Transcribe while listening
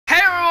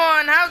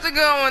it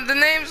going? The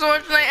name's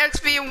Orange Knight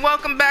XP and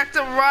welcome back to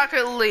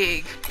Rocket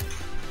League.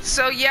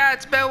 So yeah,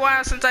 it's been a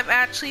while since I've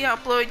actually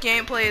uploaded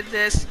gameplay of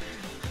this,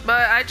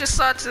 but I just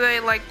thought today,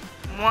 like,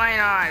 why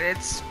not?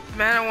 It's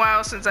been a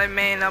while since I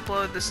made and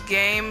uploaded this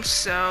game,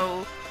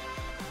 so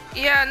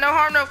yeah, no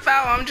harm, no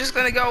foul, I'm just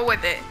gonna go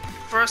with it.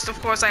 First, of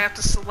course, I have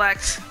to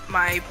select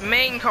my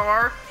main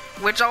car,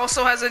 which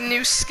also has a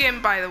new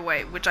skin, by the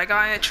way, which I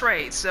got in a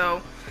trade,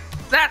 so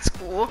that's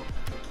cool.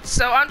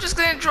 So I'm just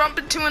gonna jump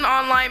into an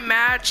online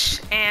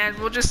match and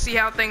we'll just see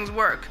how things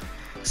work.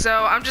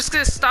 So I'm just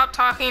gonna stop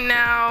talking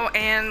now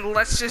and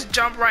let's just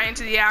jump right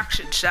into the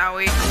action, shall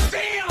we?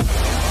 Damn!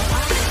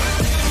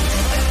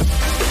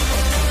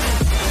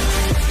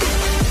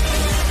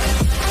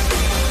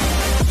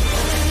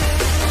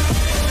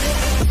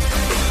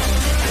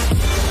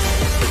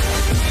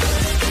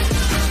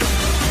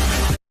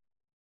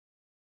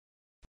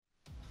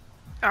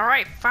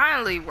 Alright,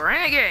 finally, we're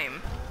in a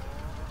game.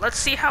 Let's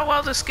see how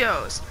well this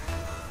goes.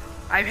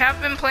 I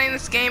have been playing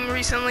this game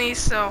recently,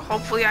 so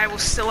hopefully I will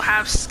still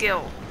have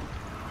skill.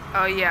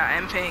 Oh yeah,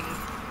 and ping.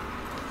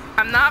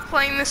 I'm not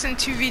playing this in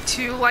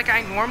 2v2 like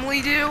I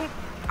normally do.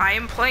 I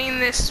am playing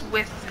this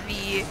with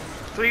the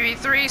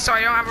 3v3, so I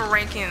don't have a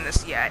ranking in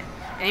this yet.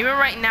 And even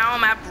right now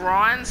I'm at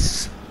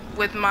bronze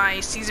with my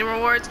season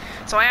rewards,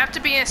 so I have to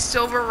be in a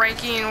silver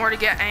ranking in order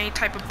to get any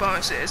type of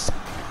bonuses.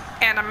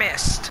 And I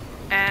missed.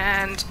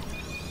 And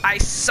I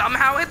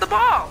somehow hit the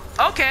ball.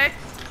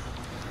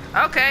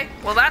 Okay,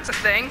 well that's a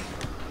thing.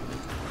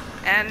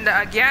 And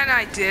again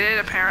I did it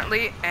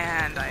apparently,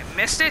 and I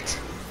missed it.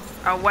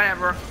 Oh,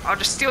 whatever. I'll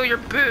just steal your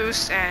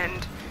boost,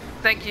 and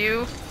thank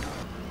you.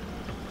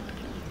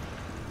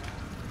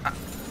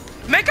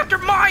 Make up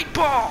your mind,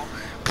 ball!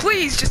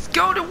 Please, just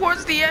go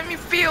towards the enemy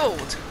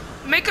field.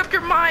 Make up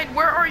your mind,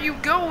 where are you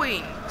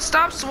going?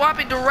 Stop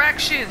swapping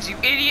directions, you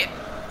idiot.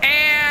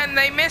 And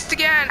they missed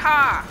again,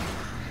 ha!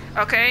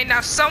 Okay,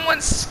 now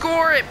someone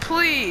score it,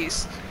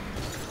 please.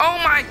 Oh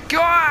my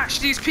gosh,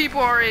 these people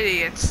are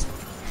idiots.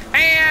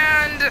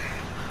 And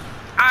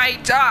I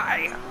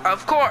die,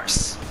 of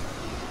course.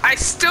 I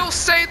still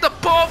saved the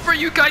ball for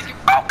you guys.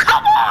 Oh,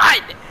 come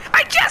on!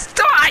 I just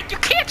died. You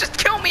can't just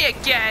kill me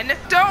again.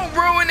 Don't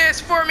ruin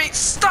this for me.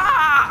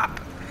 Stop!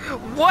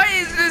 What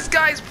is this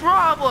guy's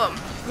problem?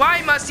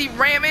 Why must he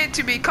ram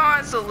into me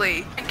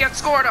constantly and get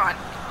scored on?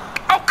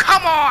 Oh,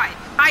 come on!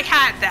 I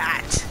had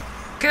that.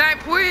 Can I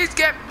please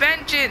get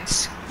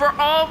vengeance for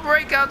all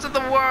breakouts of the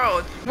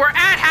world? We're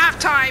at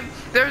halftime.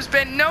 There's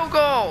been no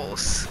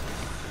goals.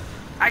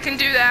 I can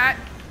do that.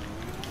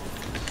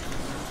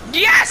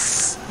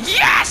 Yes!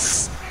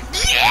 Yes!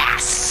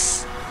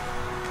 Yes!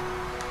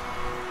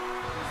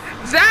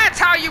 That's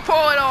how you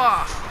pull it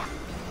off.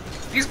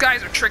 These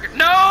guys are triggered.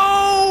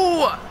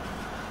 No!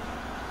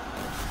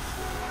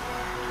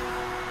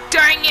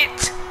 Dang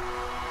it!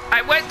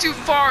 I went too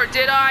far,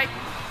 did I?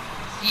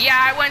 Yeah,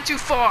 I went too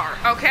far,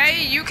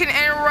 okay? You can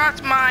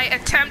interrupt my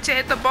attempt to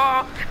hit the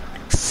ball.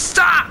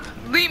 Stop!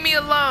 Leave me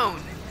alone.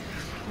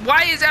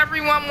 Why does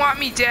everyone want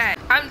me dead?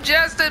 I'm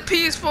just a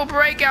peaceful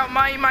breakout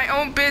minding my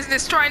own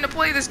business trying to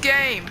play this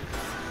game.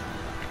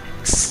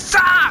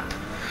 Stop!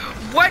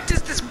 What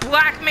does this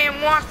black man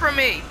want from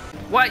me?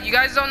 What, you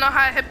guys don't know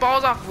how to hit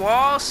balls off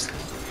walls?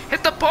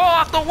 Hit the ball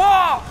off the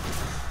wall!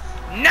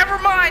 Never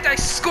mind, I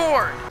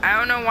scored. I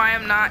don't know why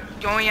I'm not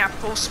going at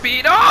full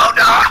speed. Oh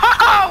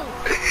no!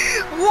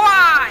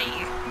 Why?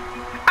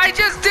 I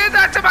just did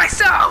that to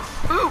myself.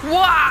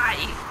 Why?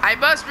 I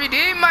must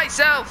redeem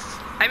myself.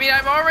 I mean,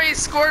 I've already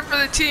scored for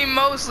the team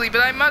mostly, but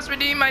I must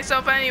redeem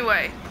myself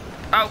anyway.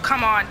 Oh,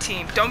 come on,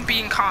 team. Don't be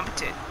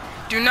incompetent.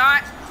 Do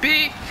not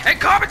be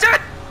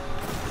incompetent!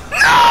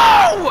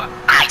 No!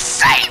 I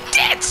saved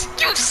it!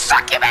 You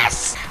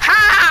succubus!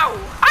 How?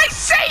 I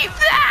saved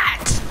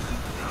that!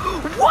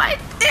 What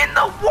in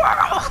the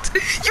world?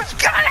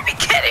 You've got to be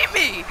kidding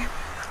me!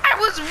 I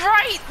was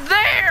right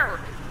there!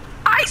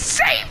 I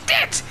saved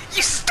it!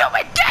 You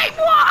stupid game,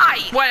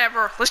 why?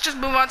 Whatever, let's just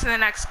move on to the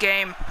next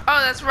game.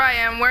 Oh, that's right,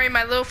 I'm wearing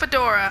my little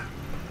fedora.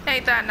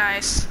 Ain't that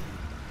nice?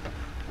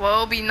 Well,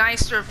 it'll be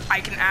nicer if I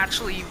can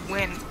actually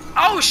win.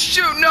 Oh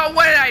shoot, no,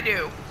 what did I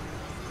do?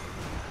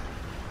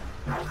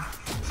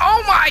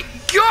 Oh my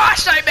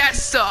gosh, I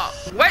messed up!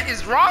 What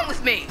is wrong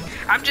with me?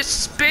 I'm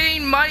just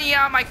spitting money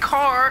out of my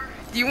car.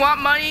 Do you want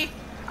money?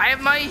 I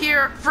have money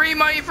here, free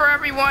money for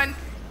everyone.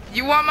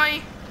 You want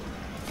money?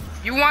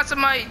 You want some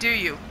money, do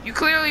you? You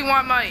clearly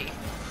want money.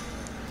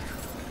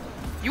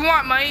 You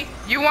want money?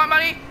 You want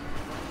money?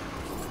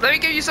 Let me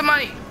give you some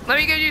money. Let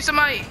me give you some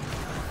money.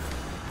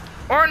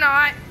 Or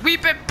not.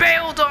 We've been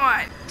bailed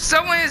on.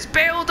 Someone has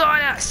bailed on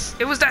us.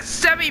 It was that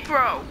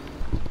semi-pro.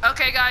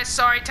 Okay, guys,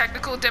 sorry,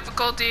 technical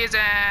difficulties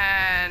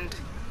and...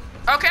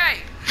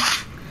 Okay.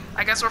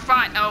 I guess we're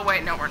fine. Oh,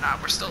 wait, no, we're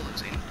not. We're still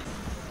losing.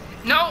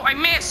 No, I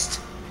missed.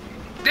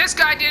 This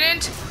guy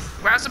didn't.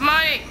 Grab some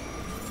money.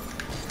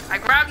 I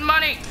grabbed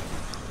money.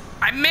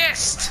 I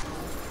missed.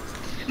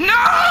 No!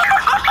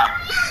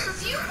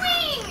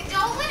 Doing?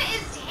 Dolan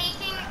is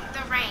taking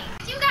the reign.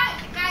 You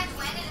guys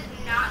win. It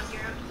is not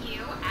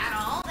you at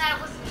all. That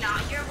was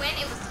not your win.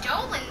 It was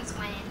Dolan's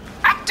win.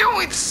 I'm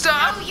doing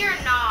stuff. No,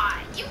 you're not.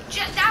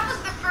 That was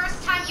the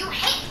first time you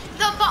hit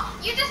the ball.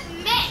 You just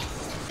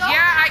missed.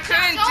 Yeah, I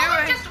couldn't do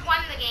Dolan it. just won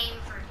the game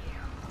for you.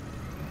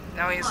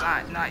 No, he's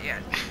not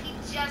yet.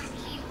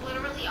 He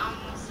literally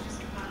almost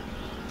just won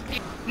the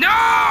game. No!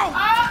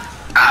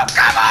 Oh,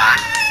 come on!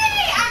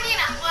 I mean,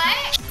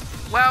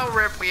 what? Well,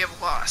 Rip, we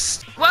have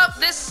lost. Well,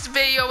 this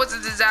video was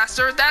a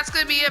disaster. That's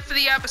gonna be it for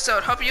the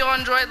episode. Hope you all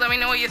enjoyed. Let me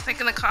know what you think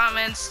in the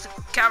comments.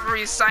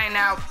 Cavalry sign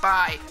out.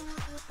 Bye.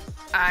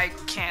 I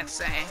can't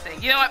say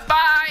anything. You know what?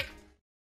 Bye!